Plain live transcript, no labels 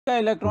LIka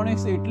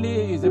Electronics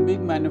Italy is a big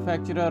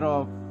manufacturer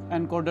of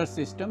encoder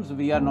systems.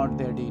 We are not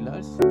their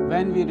dealers.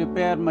 When we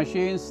repair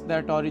machines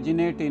that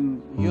originate in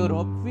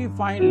Europe, we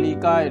find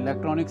LIka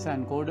Electronics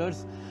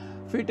encoders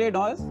fitted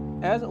as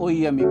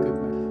OEM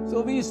equipment.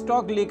 So we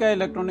stock LIka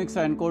Electronics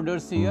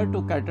encoders here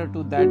to cater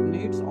to that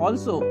needs.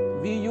 Also,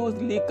 we use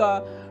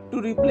LIka to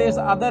replace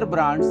other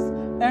brands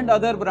and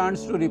other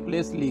brands to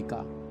replace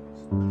LIka.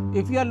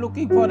 If you are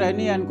looking for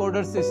any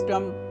encoder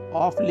system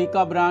of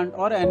LIka brand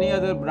or any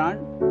other brand,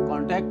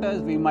 contact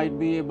us. We might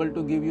be able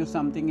to give you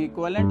something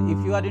equivalent.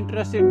 If you are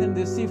interested in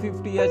this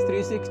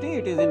C50H360,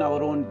 it is in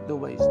our own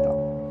Dubai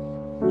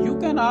stock. You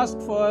can ask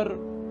for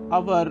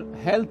our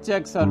health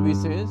check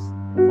services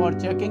for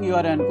checking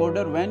your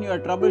encoder. When you are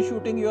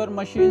troubleshooting your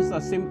machines,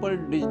 a simple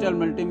digital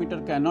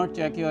multimeter cannot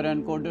check your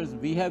encoders.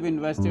 We have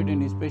invested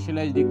in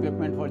specialized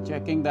equipment for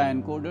checking the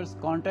encoders.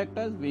 Contact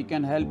us. We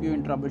can help you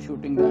in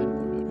troubleshooting the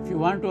encoder. If you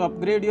want to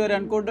upgrade your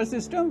encoder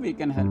system, we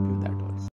can help you that.